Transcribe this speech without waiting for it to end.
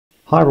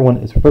Hi everyone,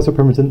 it's Professor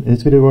Pemberton. In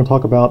this video we're going to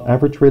talk about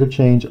average rate of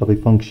change of a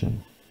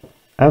function.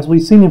 As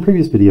we've seen in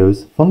previous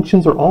videos,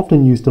 functions are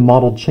often used to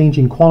model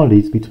changing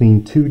quantities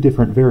between two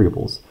different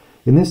variables.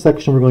 In this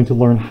section we're going to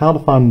learn how to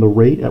find the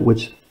rate at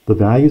which the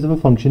values of a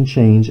function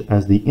change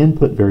as the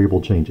input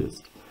variable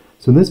changes.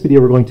 So in this video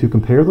we're going to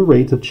compare the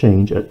rates of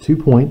change at 2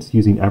 points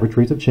using average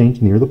rates of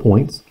change near the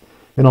points,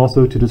 and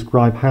also to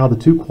describe how the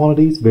two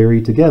quantities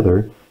vary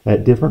together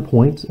at different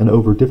points and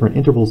over different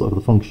intervals of the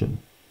function.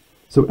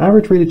 So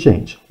average rate of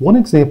change. One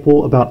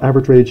example about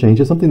average rate of change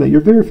is something that you're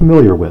very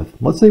familiar with.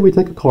 Let's say we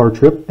take a car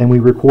trip and we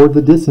record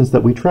the distance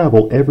that we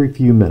travel every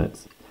few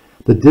minutes.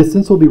 The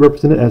distance will be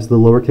represented as the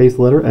lowercase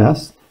letter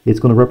s.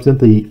 It's going to represent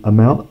the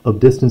amount of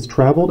distance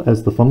traveled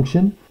as the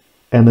function,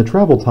 and the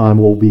travel time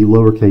will be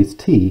lowercase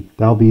t.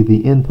 That'll be the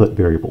input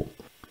variable.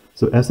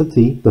 So s of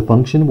t, the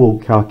function will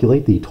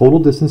calculate the total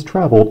distance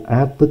traveled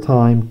at the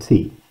time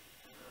t.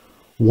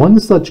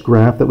 One such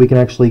graph that we can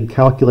actually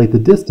calculate the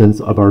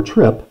distance of our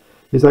trip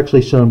is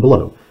actually shown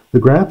below. The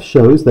graph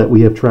shows that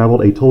we have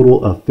traveled a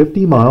total of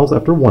 50 miles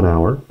after 1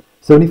 hour,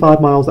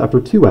 75 miles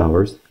after 2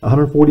 hours,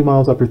 140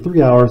 miles after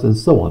 3 hours, and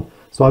so on.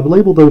 So I've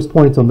labeled those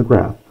points on the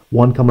graph.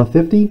 1,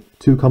 50,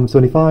 2,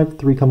 75,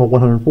 3,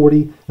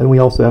 140, and we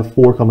also have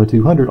 4,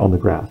 200 on the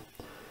graph.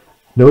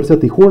 Notice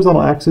that the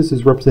horizontal axis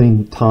is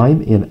representing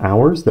time in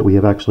hours that we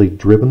have actually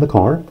driven the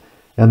car,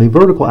 and the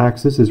vertical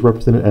axis is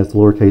represented as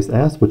lowercase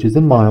s, which is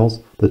in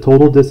miles, the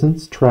total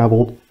distance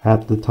traveled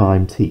at the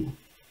time t.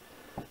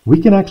 We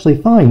can actually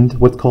find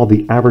what's called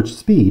the average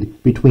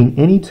speed between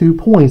any 2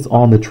 points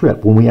on the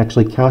trip when we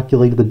actually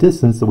calculate the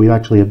distance that we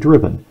actually have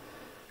driven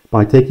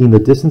by taking the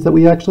distance that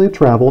we actually have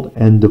traveled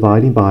and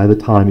dividing by the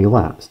time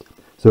elapsed.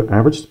 So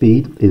average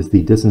speed is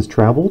the distance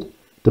traveled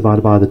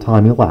divided by the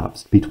time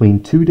elapsed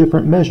between two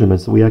different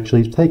measurements that we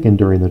actually have taken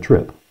during the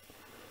trip.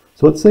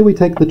 So let's say we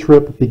take the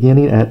trip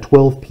beginning at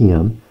 12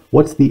 p.m.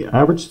 What's the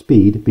average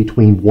speed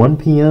between 1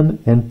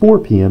 p.m. and 4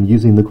 p.m.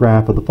 using the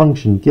graph of the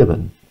function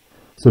given?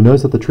 So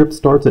notice that the trip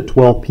starts at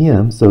 12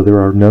 p.m., so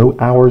there are no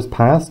hours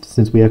passed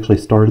since we actually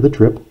started the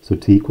trip, so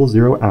t equals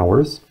 0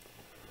 hours.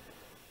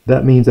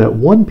 That means at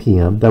 1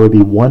 p.m., that would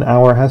be 1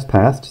 hour has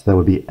passed, so that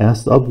would be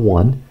s of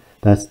 1.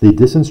 That's the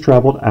distance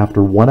traveled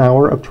after 1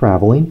 hour of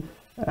traveling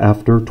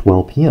after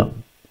 12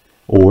 p.m.,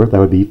 or that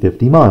would be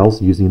 50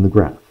 miles using the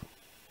graph.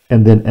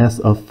 And then s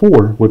of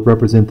 4 would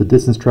represent the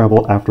distance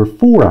traveled after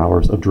 4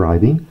 hours of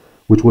driving,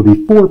 which would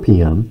be 4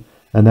 p.m.,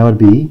 and that would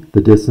be, the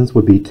distance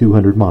would be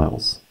 200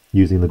 miles.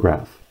 Using the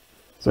graph.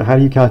 So how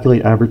do you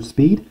calculate average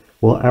speed?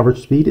 Well,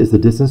 average speed is the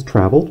distance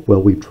traveled.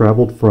 Well, we've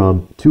traveled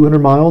from 200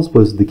 miles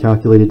was the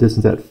calculated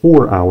distance at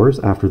 4 hours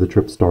after the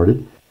trip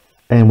started,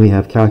 and we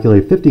have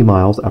calculated 50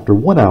 miles after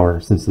 1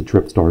 hour since the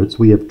trip started. So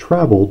we have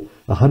traveled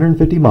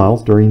 150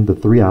 miles during the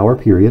 3-hour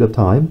period of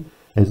time,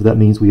 and so that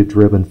means we have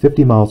driven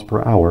 50 miles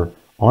per hour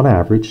on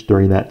average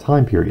during that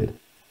time period.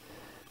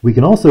 We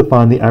can also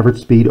find the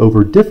average speed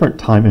over different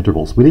time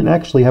intervals. We didn't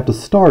actually have to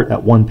start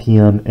at 1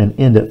 p.m. and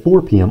end at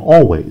 4 p.m.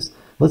 always.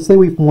 Let's say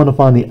we want to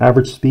find the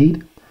average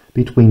speed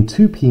between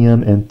 2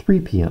 p.m. and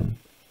 3 p.m.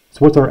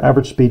 So what's our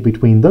average speed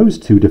between those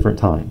two different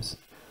times?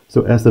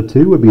 So s of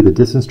 2 would be the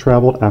distance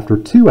traveled after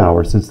 2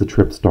 hours since the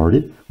trip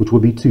started, which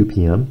would be 2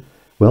 p.m.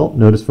 Well,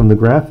 notice from the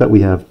graph that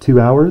we have 2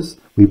 hours.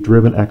 We've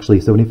driven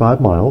actually 75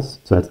 miles,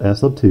 so that's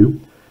s of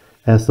 2.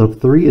 S of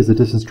 3 is the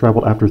distance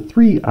traveled after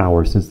 3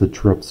 hours since the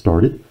trip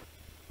started,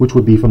 which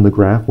would be from the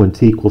graph when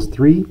t equals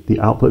 3, the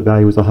output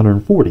value is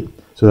 140.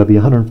 So that'd be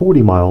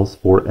 140 miles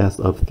for s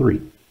of 3.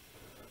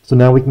 So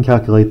now we can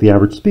calculate the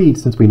average speed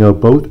since we know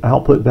both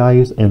output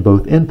values and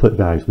both input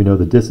values. We know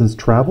the distance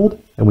traveled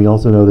and we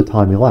also know the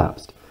time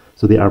elapsed.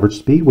 So the average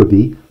speed would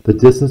be the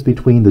distance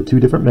between the two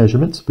different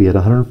measurements. We had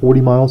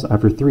 140 miles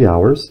after 3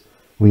 hours.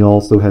 We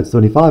also had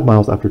 75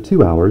 miles after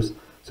 2 hours.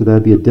 So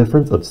that'd be a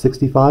difference of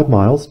 65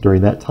 miles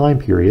during that time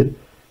period.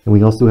 And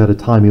we also had a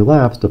time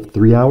elapsed of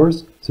 3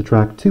 hours.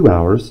 Subtract 2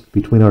 hours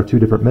between our two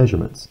different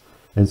measurements.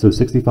 And so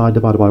 65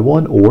 divided by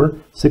 1, or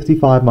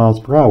 65 miles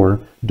per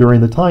hour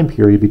during the time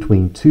period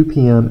between 2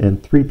 p.m.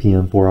 and 3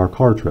 p.m. for our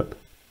car trip.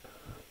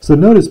 So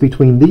notice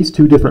between these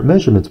two different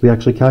measurements, we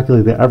actually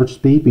calculated the average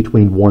speed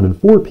between 1 and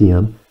 4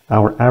 p.m.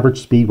 Our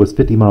average speed was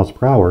 50 miles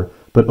per hour,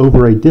 but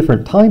over a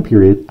different time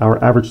period,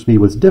 our average speed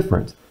was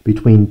different.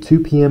 Between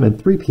 2 p.m.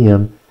 and 3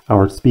 p.m.,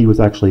 our speed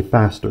was actually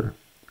faster.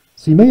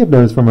 So you may have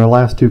noticed from our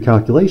last two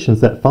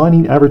calculations that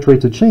finding average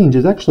rates of change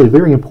is actually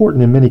very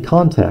important in many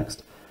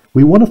contexts.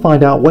 We want to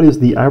find out what is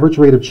the average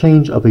rate of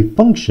change of a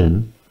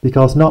function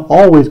because not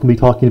always going to be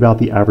talking about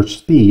the average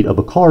speed of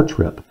a car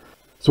trip.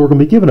 So we're going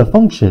to be given a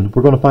function,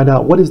 we're going to find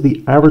out what is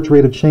the average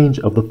rate of change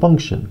of the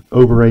function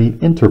over an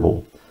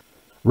interval,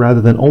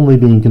 rather than only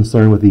being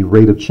concerned with the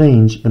rate of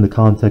change in the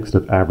context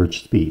of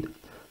average speed.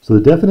 So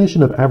the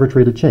definition of average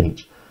rate of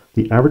change.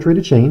 The average rate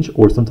of change,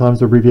 or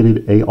sometimes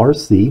abbreviated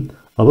ARC,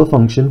 of a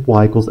function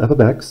y equals f of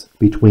x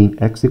between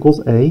x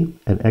equals a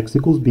and x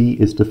equals b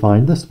is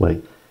defined this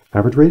way.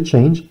 Average rate of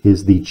change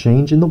is the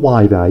change in the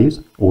y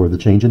values, or the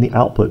change in the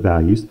output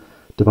values,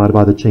 divided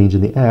by the change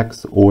in the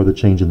x, or the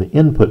change in the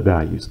input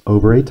values,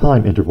 over a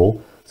time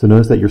interval So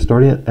notice that you're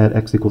starting at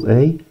x equals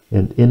a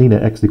and ending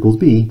at x equals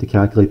b to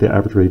calculate the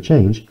average rate of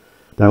change.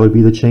 That would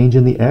be the change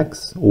in the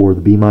x, or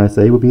the b minus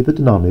a would be the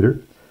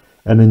denominator.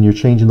 And then your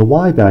change in the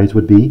y values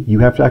would be, you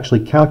have to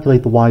actually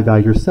calculate the y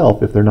value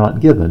yourself if they're not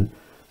given.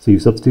 So you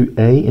substitute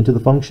a into the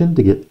function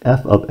to get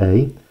f of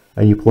a,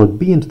 and you plug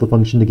b into the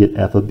function to get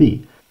f of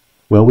b.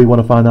 Well, we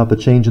want to find out the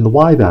change in the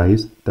y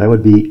values. That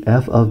would be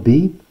f of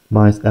b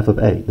minus f of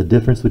a, the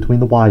difference between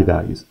the y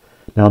values.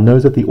 Now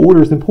notice that the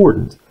order is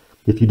important.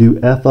 If you do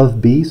f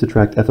of b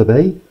subtract f of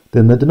a,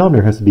 then the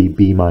denominator has to be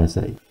b minus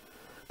a,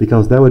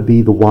 because that would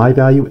be the y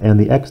value and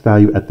the x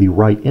value at the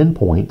right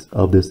endpoint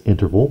of this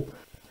interval.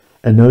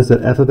 And notice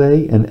that f of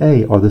a and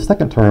a are the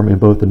second term in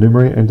both the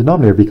numerator and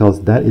denominator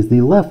because that is the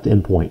left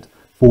endpoint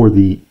for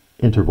the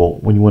interval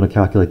when you want to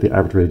calculate the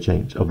average rate of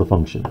change of the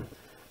function.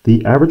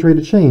 The average rate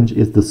of change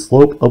is the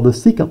slope of the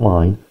secant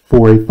line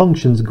for a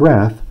function's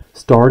graph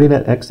starting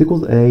at x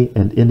equals a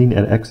and ending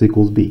at x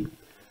equals b.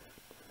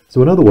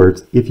 So in other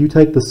words, if you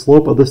take the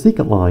slope of the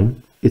secant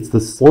line, it's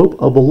the slope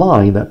of the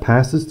line that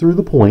passes through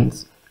the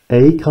points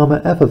a comma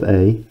f of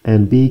a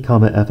and b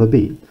comma f of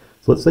b.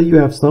 So let's say you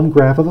have some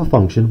graph of a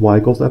function y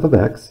equals f of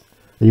x,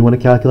 and you want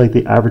to calculate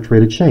the average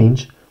rate of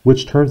change,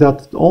 which turns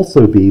out to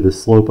also be the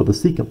slope of the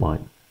secant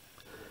line.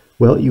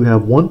 Well, you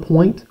have one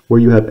point where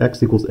you have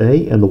x equals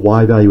a and the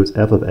y value is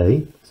f of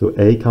a. So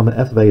a comma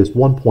f of a is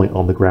 1 point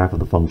on the graph of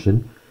the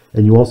function.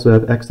 And you also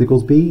have x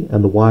equals b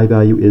and the y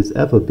value is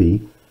f of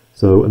b.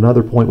 So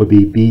another point would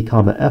be b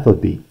comma f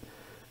of b.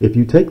 If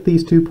you take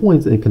these 2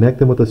 points and connect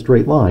them with a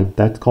straight line,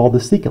 that's called the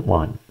secant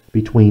line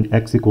between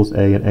x equals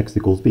a and x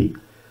equals b.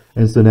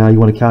 And so now you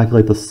want to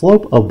calculate the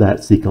slope of that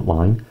secant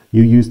line.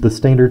 You use the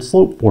standard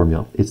slope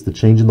formula. It's the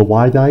change in the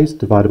y values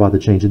divided by the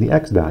change in the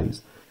x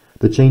values.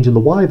 The change in the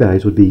y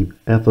values would be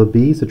f of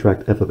b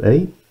subtract f of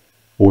a,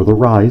 or the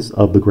rise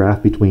of the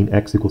graph between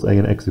x equals a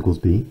and x equals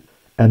b,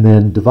 and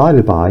then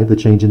divided by the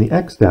change in the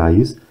x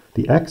values.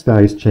 The x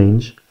values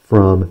change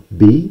from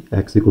b,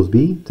 x equals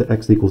b, to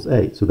x equals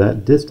a. So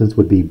that distance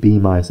would be b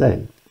minus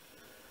a.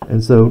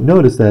 And so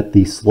notice that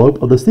the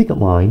slope of the secant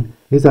line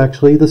is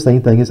actually the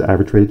same thing as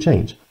average rate of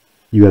change.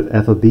 You have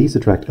f of b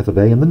subtract f of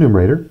a in the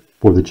numerator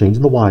for the change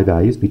in the y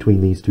values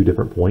between these 2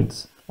 different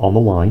points on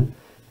the line.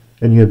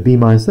 And you have b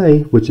minus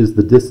a, which is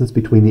the distance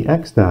between the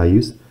x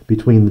values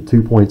between the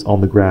 2 points on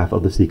the graph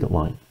of the secant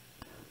line.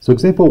 So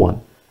example 1,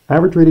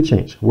 average rate of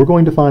change. We're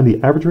going to find the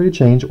average rate of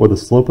change, or the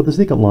slope of the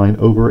secant line,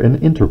 over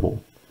an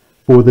interval.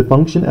 For the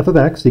function f of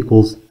x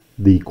equals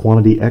the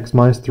quantity x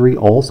minus 3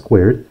 all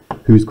squared,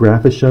 whose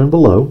graph is shown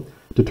below,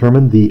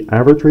 determine the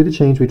average rate of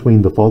change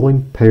between the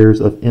following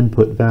pairs of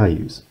input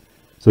values.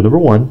 So number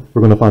 1,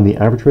 we're going to find the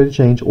average rate of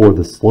change, or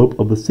the slope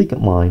of the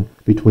secant line,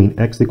 between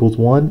x equals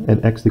 1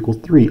 and x equals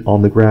 3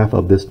 on the graph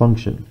of this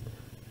function.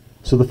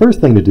 So the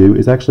first thing to do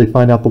is actually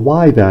find out the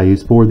y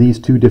values for these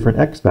 2 different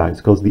x values,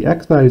 because the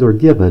x values are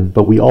given,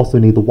 but we also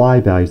need the y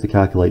values to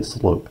calculate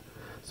slope.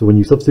 So when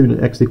you substitute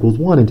an x equals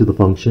 1 into the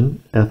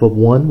function, f of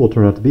 1 will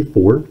turn out to be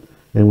 4,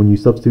 and when you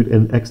substitute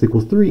an x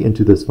equals 3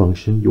 into this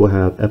function, you will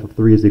have f of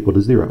 3 is equal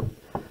to 0.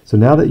 So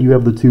now that you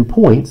have the 2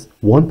 points,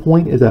 one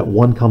point is at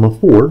 1 comma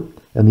 4,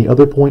 and the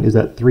other point is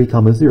at 3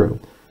 comma 0.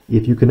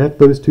 If you connect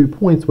those 2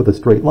 points with a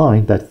straight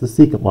line, that's the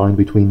secant line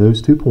between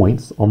those 2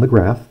 points on the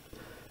graph.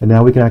 And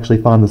now we can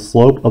actually find the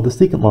slope of the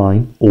secant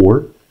line,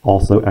 or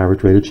also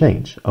average rate of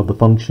change of the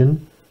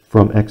function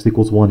from x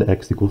equals 1 to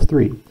x equals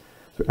 3.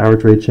 So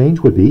average rate of change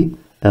would be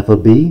f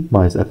of b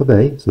minus f of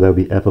a, so that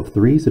would be f of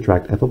 3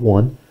 subtract f of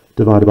 1,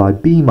 divided by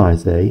b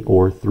minus a,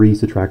 or 3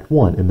 subtract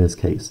 1 in this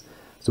case.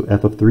 So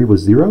f of 3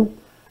 was 0,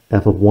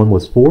 f of 1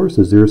 was 4,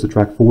 so 0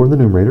 subtract 4 in the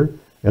numerator,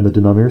 and the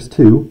denominator is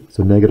 2,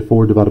 so negative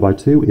 4 divided by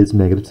 2 is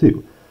negative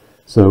 2.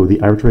 So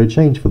the average rate of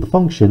change for the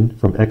function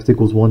from x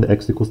equals 1 to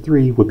x equals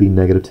 3 would be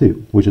negative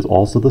 2, which is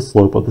also the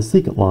slope of the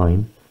secant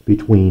line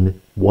between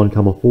 1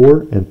 comma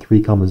 4 and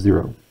 3 comma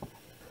 0.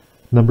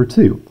 Number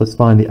 2, let's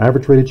find the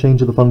average rate of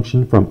change of the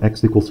function from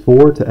x equals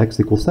 4 to x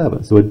equals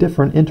 7, so a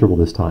different interval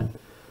this time.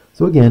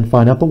 So again,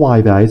 find out the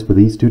y values for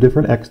these 2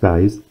 different x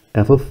values.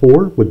 F of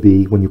 4 would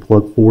be, when you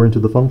plug 4 into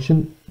the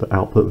function, the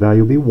output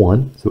value would be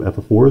 1, so f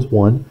of 4 is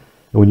 1.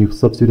 And when you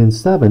substitute in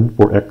 7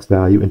 for x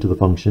value into the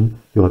function,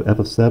 you'll have f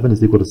of 7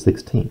 is equal to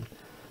 16.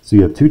 So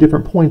you have 2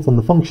 different points on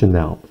the function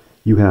now.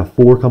 You have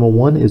 4 comma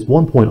 1 is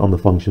 1 point on the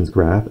function's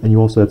graph, and you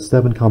also have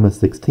 7 comma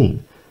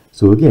 16.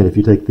 So again, if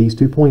you take these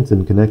 2 points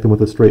and connect them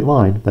with a straight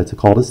line, that's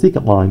called a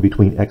secant line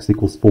between x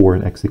equals 4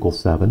 and x equals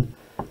 7.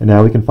 And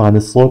now we can find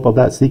the slope of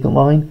that secant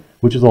line,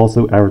 which is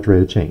also average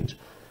rate of change.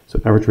 So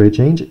average rate of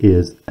change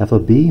is f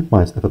of b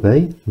minus f of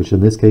a, which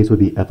in this case would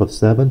be f of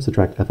 7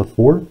 subtract f of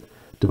 4,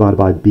 divided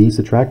by b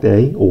subtract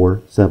a,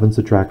 or 7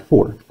 subtract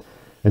 4.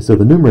 And so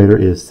the numerator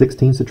is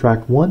 16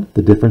 subtract 1,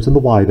 the difference in the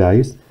y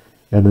values,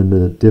 and then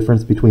the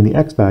difference between the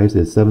x values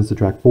is 7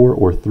 subtract 4,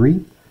 or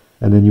 3,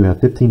 and then you have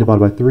 15 divided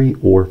by 3,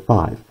 or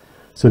 5.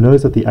 So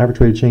notice that the average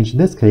rate of change in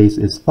this case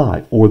is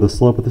 5, or the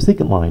slope of the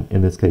secant line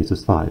in this case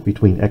is 5,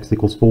 between x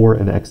equals 4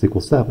 and x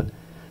equals 7.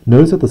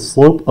 Notice that the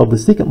slope of the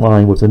secant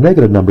line was a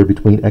negative number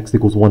between x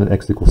equals 1 and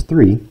x equals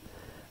 3,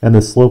 and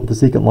the slope of the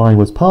secant line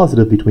was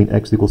positive between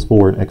x equals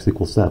 4 and x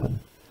equals 7.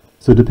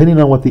 So depending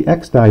on what the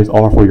x values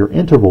are for your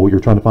interval, you're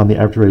trying to find the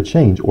average rate of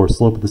change or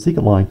slope of the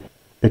secant line,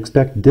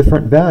 expect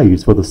different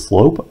values for the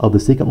slope of the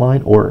secant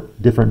line or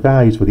different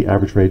values for the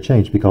average rate of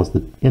change because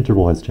the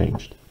interval has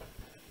changed.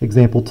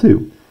 Example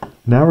 2.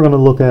 Now we're going to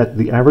look at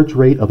the average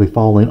rate of a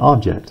falling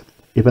object.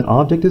 If an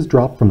object is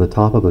dropped from the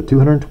top of a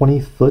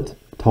 220-foot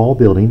tall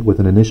building with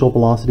an initial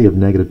velocity of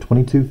negative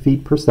 22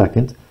 feet per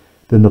second,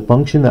 then the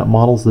function that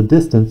models the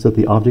distance that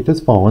the object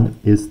has fallen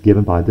is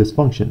given by this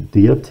function.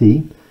 D of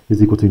t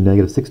is equal to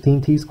negative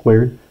 16t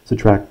squared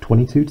subtract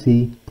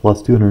 22t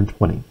plus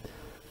 220.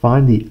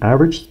 Find the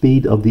average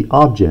speed of the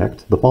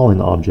object, the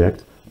falling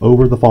object,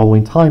 over the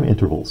following time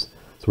intervals.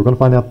 So we're going to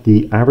find out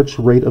the average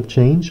rate of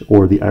change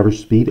or the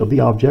average speed of the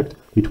object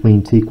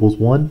between t equals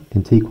 1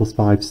 and t equals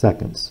 5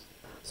 seconds.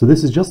 So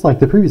this is just like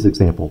the previous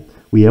example.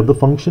 We have the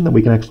function that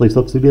we can actually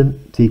substitute in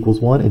t equals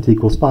 1 and t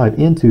equals 5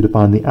 into to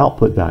find the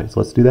output value. So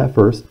let's do that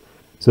first.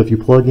 So if you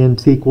plug in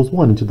t equals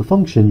 1 into the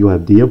function, you'll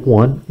have d of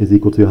 1 is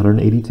equal to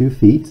 182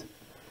 feet.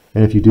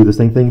 And if you do the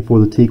same thing for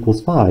the t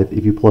equals 5,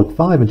 if you plug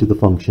 5 into the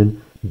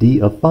function,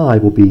 d of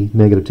 5 will be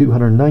negative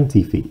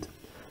 290 feet.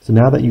 So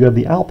now that you have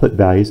the output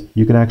values,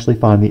 you can actually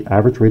find the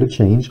average rate of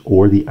change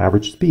or the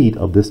average speed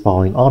of this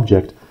falling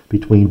object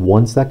between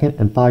 1 second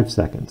and 5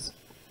 seconds.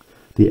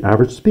 The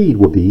average speed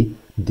will be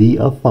d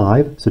of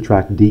 5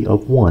 subtract d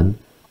of 1,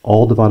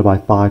 all divided by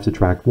 5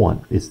 subtract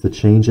 1. It's the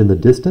change in the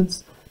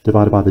distance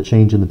divided by the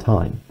change in the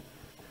time.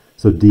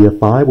 So d of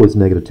 5 was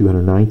negative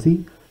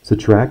 290,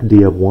 subtract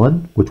d of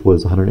 1, which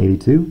was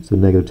 182, so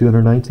negative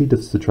 290 to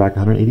subtract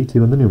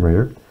 182 in the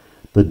numerator.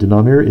 The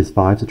denominator is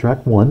 5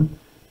 subtract 1.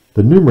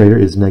 The numerator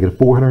is negative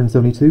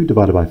 472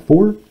 divided by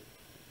 4.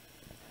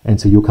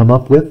 And so you'll come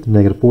up with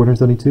negative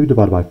 472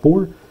 divided by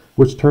 4,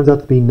 which turns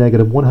out to be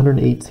negative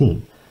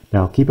 118.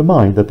 Now keep in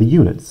mind that the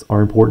units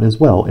are important as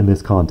well in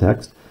this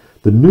context.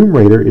 The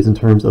numerator is in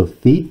terms of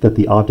feet that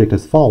the object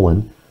has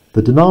fallen.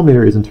 The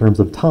denominator is in terms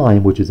of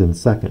time, which is in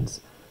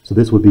seconds. So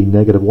this would be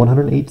negative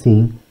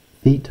 118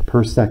 feet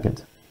per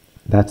second.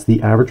 That's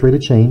the average rate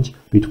of change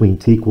between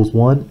t equals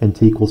 1 and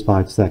t equals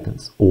 5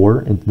 seconds,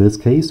 or in this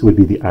case would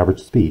be the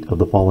average speed of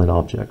the falling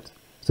object.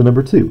 So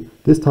number 2,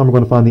 this time we're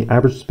going to find the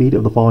average speed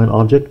of the falling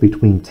object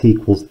between t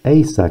equals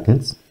a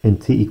seconds and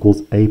t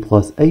equals a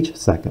plus h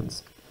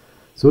seconds.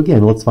 So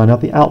again, let's find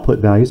out the output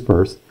values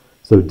first.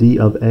 So d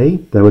of a,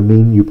 that would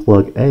mean you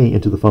plug a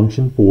into the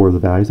function for the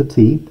values of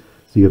t.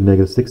 So you have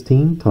negative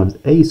 16 times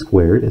a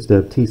squared instead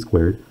of t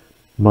squared,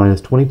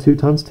 minus 22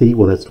 times t,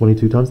 well that's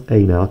 22 times a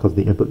now because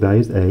the input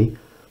value is a,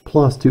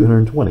 plus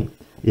 220.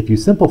 If you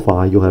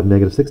simplify, you'll have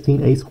negative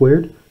 16a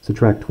squared,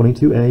 subtract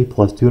 22a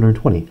plus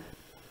 220.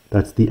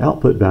 That's the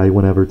output value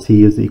whenever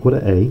t is equal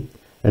to a.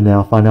 And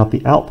now find out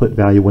the output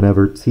value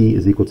whenever t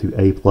is equal to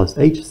a plus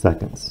h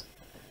seconds.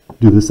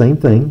 Do the same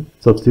thing,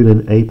 substitute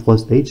in a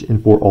plus h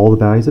in for all the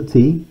values of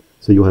t.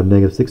 So you'll have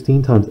negative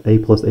 16 times a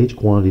plus h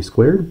quantity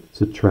squared,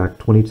 subtract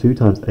 22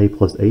 times a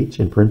plus h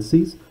in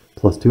parentheses,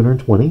 plus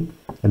 220.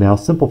 And now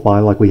simplify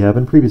like we have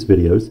in previous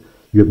videos.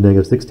 You have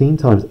negative 16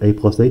 times a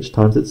plus h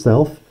times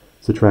itself,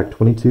 subtract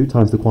 22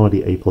 times the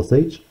quantity a plus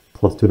h,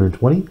 plus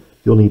 220.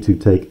 You'll need to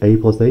take a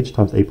plus h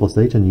times a plus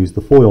h and use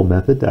the FOIL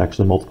method to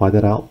actually multiply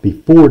that out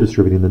before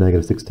distributing the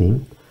negative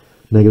 16.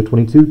 Negative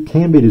 22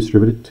 can be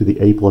distributed to the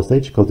a plus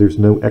h because there's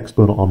no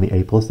exponent on the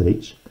a plus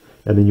h.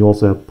 And then you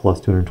also have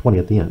plus 220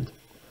 at the end.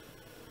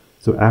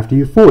 So after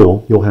you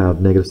FOIL, you'll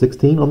have negative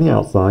 16 on the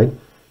outside.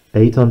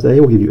 A times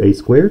a will give you a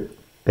squared.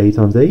 A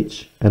times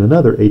h, and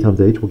another a times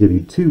h will give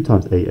you 2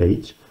 times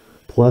ah,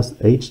 plus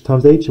h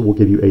times h will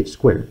give you h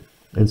squared.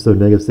 And so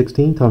negative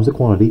 16 times the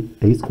quantity,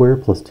 a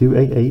squared plus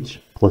 2ah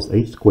plus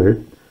h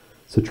squared,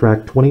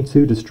 subtract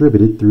 22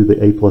 distributed through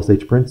the a plus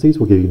h parentheses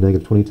will give you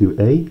negative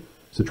 22a,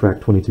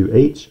 subtract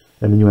 22h,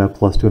 and then you have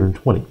plus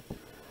 220.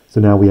 So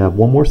now we have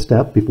one more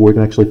step before we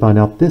can actually find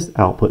out this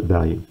output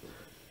value.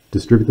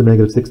 Distribute the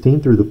negative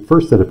 16 through the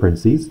first set of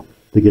parentheses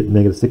to get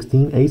negative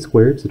 16a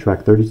squared,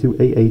 subtract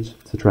 32ah,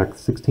 subtract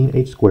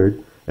 16h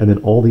squared, and then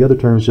all the other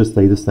terms just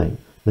stay the same.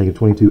 Negative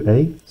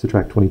 22a,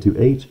 subtract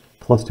 22h,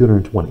 plus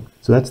 220.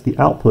 So that's the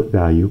output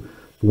value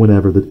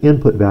whenever the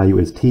input value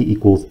is t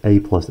equals a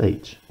plus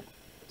h.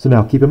 So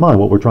now keep in mind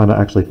what we're trying to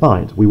actually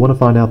find. We want to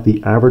find out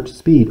the average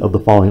speed of the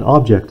falling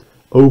object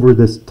over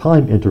this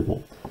time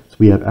interval. So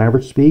we have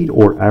average speed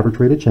or average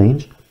rate of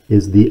change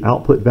is the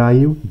output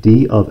value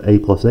d of a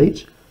plus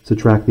h,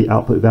 subtract the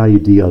output value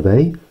d of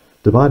a,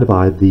 divided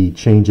by the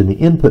change in the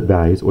input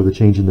values or the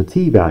change in the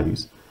t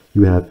values.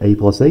 You have a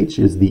plus h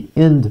is the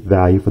end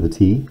value for the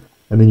t,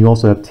 and then you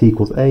also have t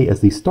equals a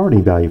as the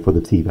starting value for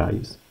the t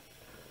values.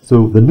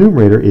 So the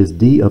numerator is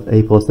d of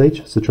a plus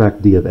h,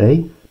 subtract d of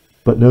a,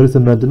 but notice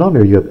in the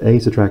denominator you have a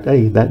subtract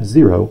a, that's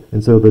 0,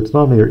 and so the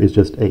denominator is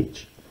just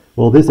h.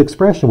 Well, this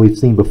expression we've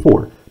seen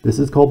before. This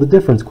is called the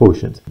difference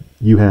quotient.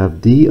 You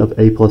have d of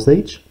a plus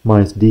h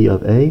minus d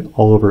of a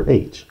all over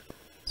h.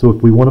 So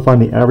if we want to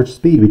find the average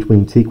speed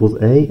between t equals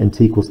a and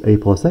t equals a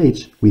plus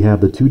h, we have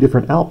the two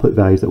different output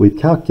values that we've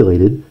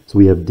calculated. So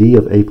we have d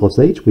of a plus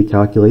h we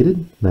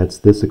calculated. That's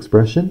this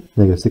expression,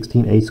 negative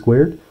 16a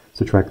squared.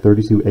 Subtract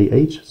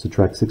 32ah,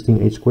 subtract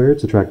 16h squared,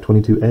 subtract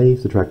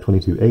 22a, subtract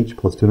 22h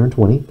plus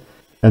 220.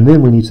 And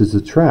then we need to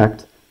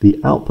subtract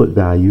the output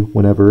value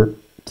whenever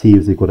t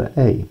is equal to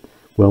a.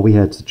 Well, we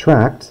had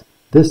subtract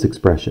this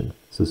expression.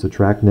 So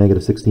subtract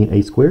negative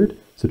 16a squared,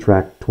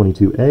 subtract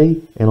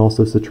 22a, and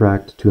also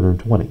subtract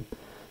 220.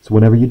 So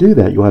whenever you do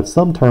that, you'll have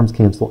some terms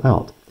cancel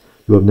out.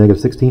 You'll have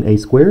negative 16a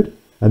squared,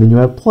 and then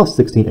you'll have plus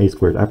 16a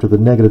squared after the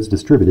negatives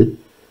distributed.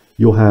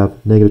 You'll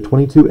have negative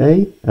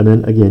 22a, and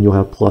then again you'll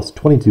have plus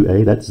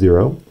 22a, that's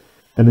 0.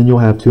 And then you'll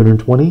have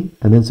 220,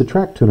 and then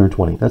subtract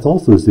 220, that's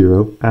also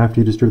 0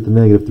 after you distribute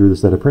the negative through the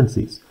set of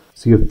parentheses.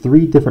 So you have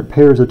three different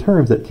pairs of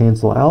terms that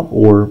cancel out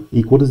or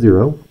equal to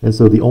 0, and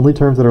so the only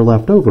terms that are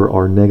left over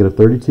are negative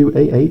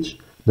 32ah,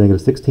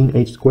 negative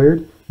 16h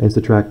squared, and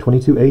subtract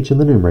 22h in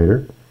the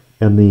numerator,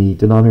 and the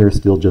denominator is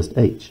still just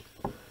h.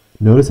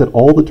 Notice that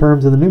all the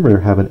terms in the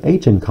numerator have an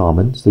h in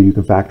common, so you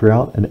can factor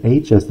out an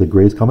h as the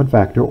greatest common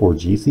factor, or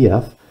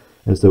GCF,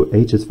 and so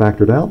h is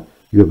factored out.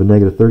 You have a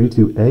negative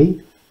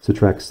 32a,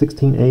 subtract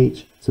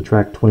 16h,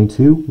 subtract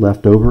 22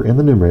 left over in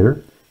the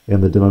numerator,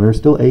 and the denominator is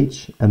still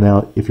h. And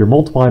now if you're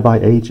multiplying by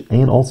h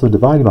and also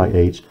dividing by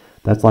h,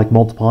 that's like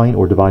multiplying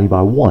or dividing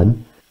by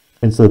 1.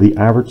 And so the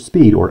average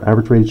speed or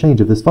average rate of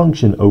change of this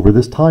function over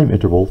this time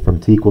interval from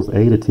t equals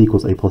a to t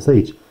equals a plus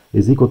h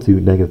is equal to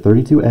negative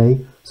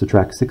 32a,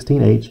 subtract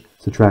 16h,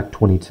 subtract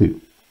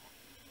 22.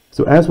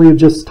 So as we have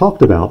just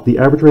talked about, the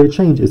average rate of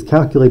change is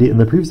calculated in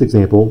the previous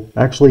example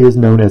actually is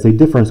known as a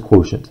difference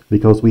quotient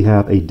because we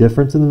have a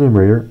difference in the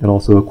numerator and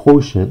also a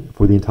quotient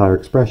for the entire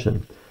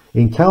expression.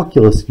 In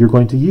calculus, you're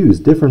going to use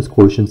difference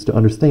quotients to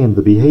understand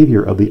the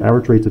behavior of the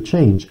average rates of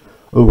change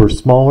over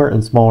smaller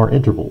and smaller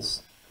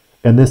intervals.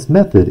 And this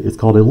method is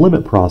called a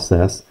limit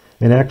process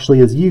and actually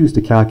is used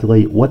to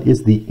calculate what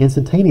is the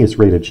instantaneous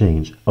rate of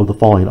change of the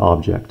falling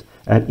object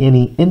at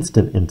any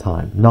instant in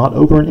time, not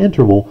over an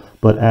interval,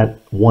 but at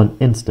one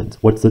instant.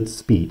 What's its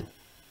speed?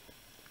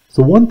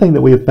 So one thing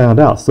that we have found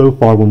out so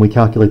far when we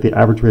calculate the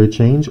average rate of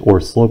change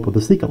or slope of the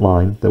secant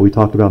line that we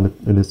talked about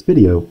in this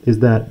video is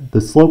that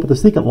the slope of the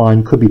secant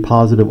line could be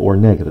positive or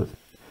negative.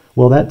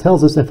 Well, that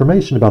tells us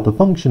information about the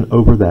function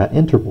over that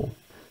interval.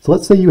 So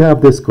let's say you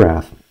have this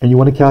graph and you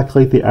want to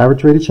calculate the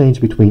average rate of change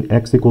between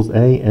x equals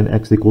a and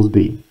x equals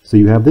b. So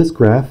you have this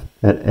graph.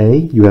 At a,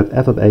 you have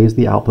f of a as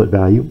the output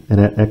value, and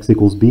at x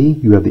equals b,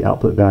 you have the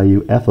output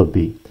value f of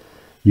b.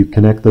 You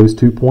connect those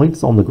 2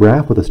 points on the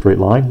graph with a straight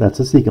line, that's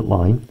a secant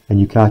line, and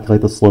you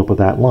calculate the slope of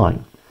that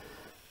line.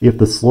 If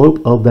the slope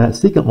of that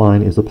secant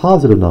line is a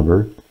positive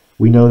number,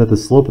 we know that the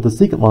slope of the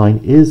secant line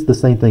is the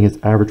same thing as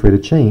average rate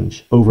of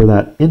change over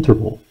that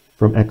interval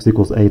from x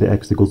equals a to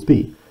x equals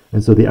b.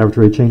 And so the average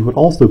rate of change would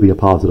also be a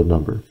positive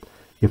number.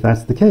 If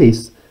that's the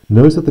case,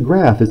 notice that the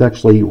graph is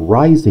actually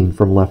rising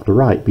from left to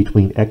right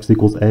between x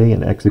equals a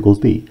and x equals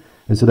b.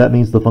 And so that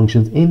means the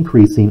function's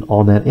increasing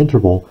on that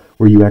interval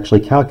where you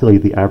actually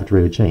calculate the average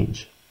rate of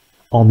change.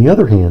 On the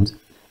other hand,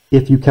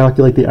 if you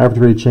calculate the average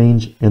rate of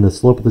change and the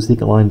slope of the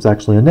secant line is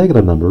actually a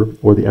negative number,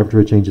 or the average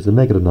rate of change is a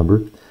negative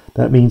number,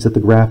 that means that the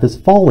graph is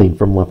falling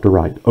from left to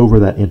right over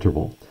that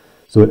interval.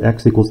 So at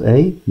x equals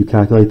a, you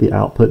calculate the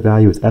output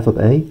value as f of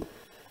a,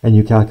 and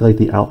you calculate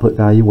the output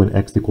value when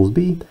x equals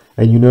b,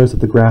 and you notice that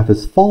the graph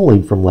is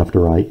falling from left to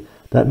right.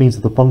 That means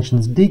that the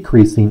function's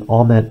decreasing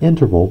on that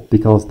interval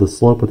because the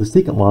slope of the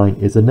secant line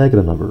is a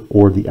negative number,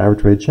 or the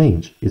average rate of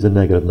change is a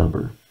negative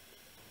number.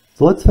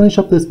 So let's finish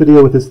up this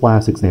video with this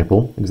last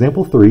example.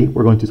 Example 3,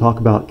 we're going to talk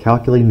about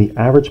calculating the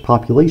average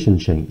population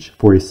change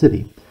for a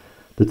city.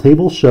 The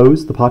table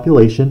shows the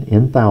population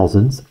in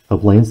thousands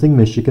of Lansing,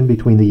 Michigan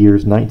between the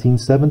years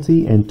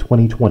 1970 and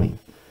 2020.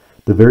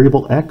 The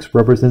variable x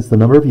represents the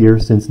number of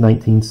years since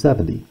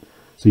 1970.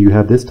 So you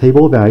have this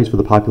table of values for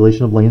the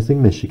population of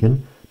Lansing,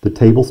 Michigan. The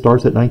table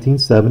starts at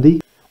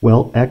 1970.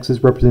 Well, x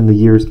is representing the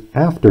years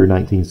after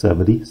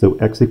 1970, so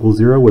x equals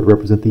 0 would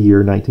represent the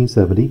year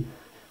 1970.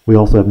 We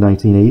also have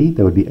 1980,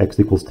 that would be x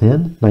equals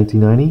 10.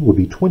 1990 would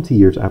be 20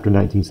 years after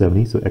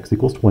 1970, so x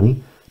equals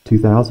 20.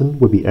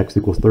 2000 would be x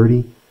equals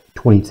 30.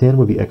 2010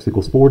 would be x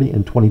equals 40,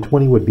 and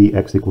 2020 would be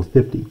x equals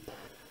 50.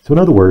 So in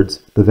other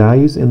words, the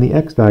values in the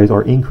x values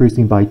are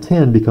increasing by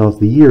 10 because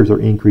the years are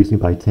increasing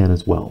by 10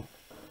 as well.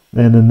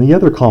 And in the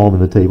other column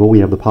in the table, we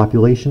have the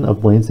population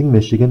of Lansing,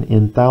 Michigan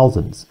in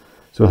thousands.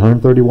 So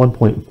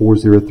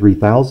 131.403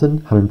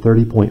 thousand,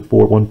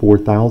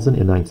 130.414 thousand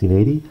in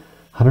 1980,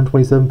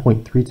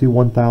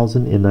 127.321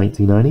 thousand in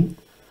 1990,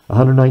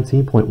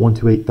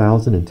 119.128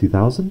 thousand in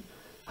 2000,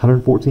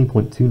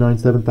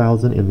 114.297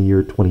 thousand in the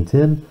year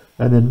 2010,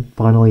 and then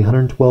finally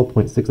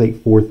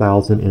 112.684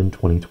 thousand in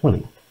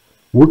 2020.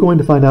 We're going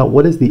to find out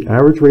what is the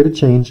average rate of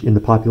change in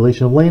the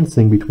population of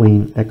Lansing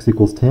between x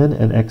equals 10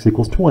 and x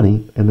equals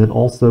 20, and then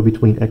also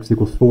between x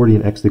equals 40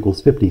 and x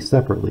equals 50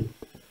 separately,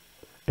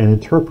 and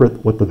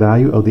interpret what the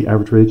value of the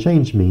average rate of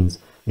change means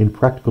in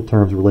practical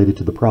terms related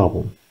to the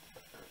problem.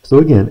 So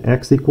again,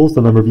 x equals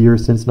the number of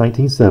years since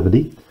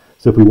 1970.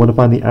 So if we want to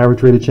find the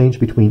average rate of change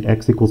between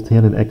x equals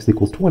 10 and x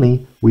equals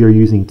 20, we are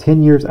using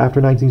 10 years after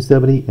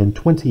 1970 and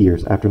 20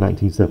 years after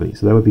 1970.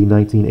 So that would be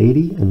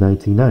 1980 and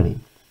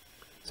 1990.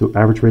 So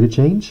average rate of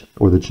change,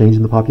 or the change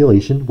in the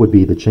population, would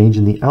be the change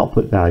in the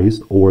output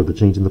values, or the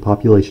change in the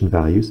population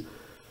values.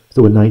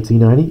 So in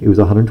 1990, it was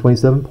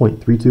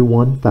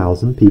 127.321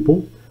 thousand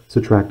people.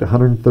 Subtract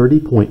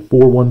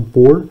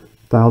 130.414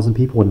 thousand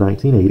people in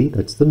 1980,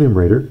 that's the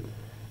numerator.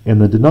 And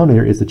the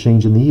denominator is the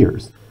change in the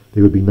years.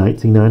 They would be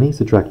 1990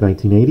 subtract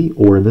 1980,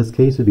 or in this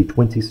case, it would be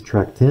 20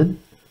 subtract 10.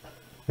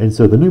 And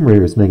so the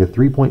numerator is negative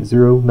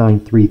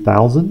 3.093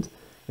 thousand,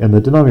 and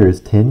the denominator is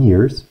 10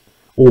 years,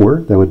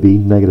 or that would be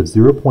negative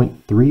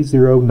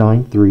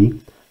 0.3093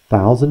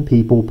 thousand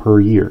people per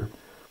year.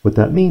 What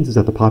that means is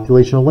that the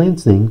population of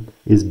Lansing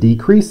is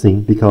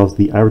decreasing because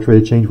the average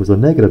rate of change was a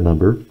negative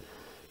number.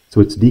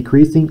 So it's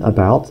decreasing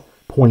about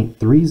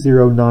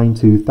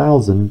 0.3092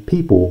 thousand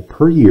people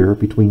per year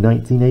between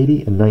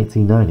 1980 and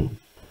 1990.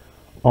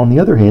 On the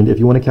other hand, if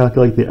you want to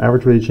calculate the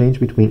average rate of change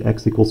between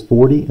x equals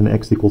 40 and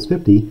x equals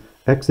 50,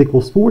 x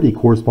equals 40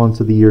 corresponds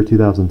to the year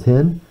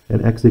 2010,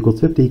 and x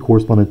equals 50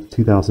 corresponds to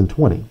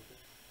 2020.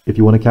 If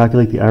you want to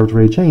calculate the average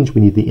rate of change,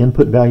 we need the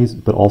input values,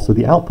 but also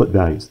the output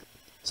values.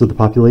 So the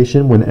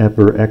population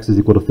whenever x is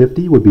equal to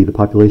 50 would be the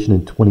population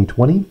in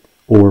 2020,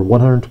 or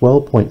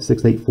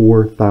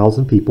 112.684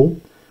 thousand people.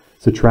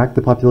 Subtract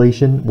the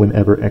population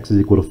whenever x is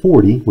equal to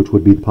 40, which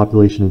would be the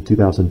population in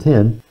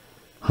 2010,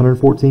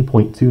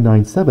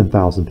 114.297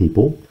 thousand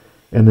people,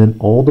 and then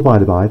all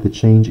divided by the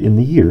change in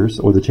the years,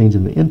 or the change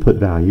in the input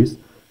values,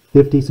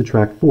 50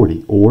 subtract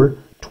 40, or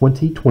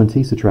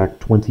 2020 subtract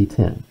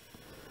 2010.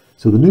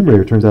 So the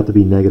numerator turns out to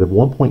be negative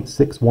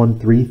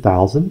 1.613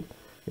 thousand,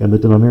 and the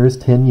denominator is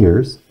 10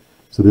 years.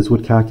 So this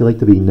would calculate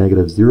to be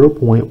negative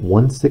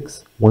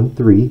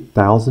 0.1613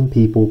 thousand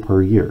people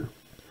per year.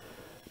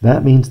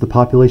 That means the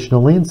population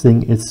of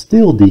Lansing is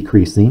still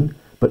decreasing,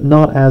 but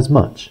not as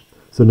much.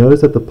 So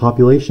notice that the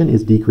population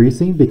is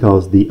decreasing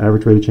because the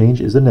average rate of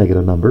change is a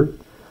negative number,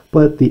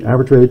 but the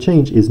average rate of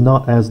change is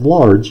not as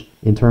large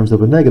in terms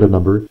of a negative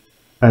number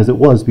as it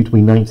was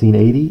between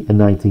 1980 and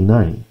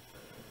 1990.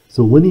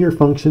 So linear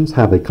functions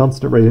have a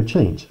constant rate of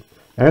change.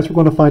 As we're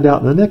going to find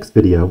out in the next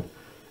video,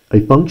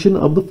 a function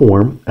of the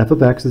form f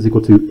of x is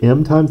equal to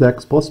m times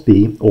x plus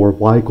b, or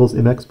y equals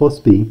mx plus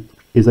b,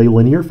 is a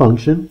linear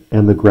function,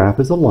 and the graph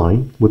is a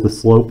line with the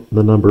slope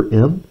the number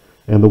m,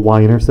 and the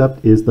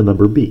y-intercept is the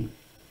number b.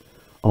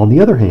 On the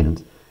other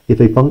hand, if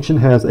a function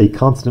has a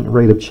constant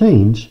rate of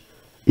change,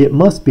 it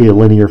must be a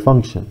linear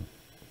function,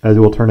 as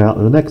it will turn out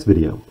in the next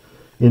video.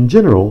 In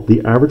general,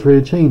 the average rate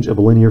of change of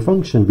a linear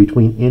function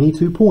between any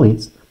 2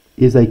 points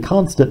is a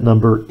constant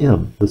number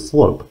m, the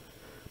slope.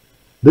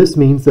 This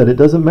means that it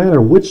doesn't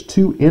matter which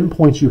 2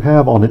 endpoints you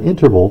have on an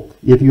interval.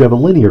 If you have a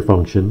linear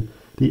function,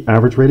 the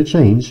average rate of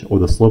change, or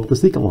the slope of the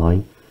secant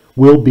line,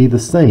 will be the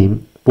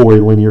same for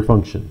a linear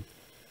function.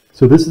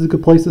 So this is a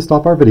good place to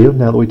stop our video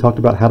now that we talked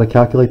about how to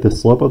calculate the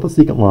slope of the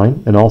secant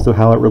line, and also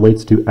how it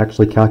relates to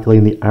actually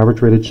calculating the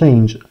average rate of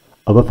change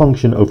of a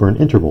function over an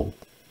interval.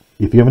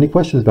 If you have any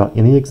questions about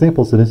any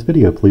examples in this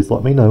video, please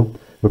let me know.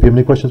 Or if you have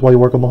any questions while you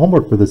work on the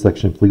homework for this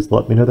section, please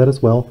let me know that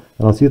as well.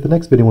 And I'll see you at the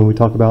next video when we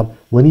talk about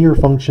linear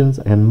functions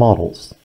and models.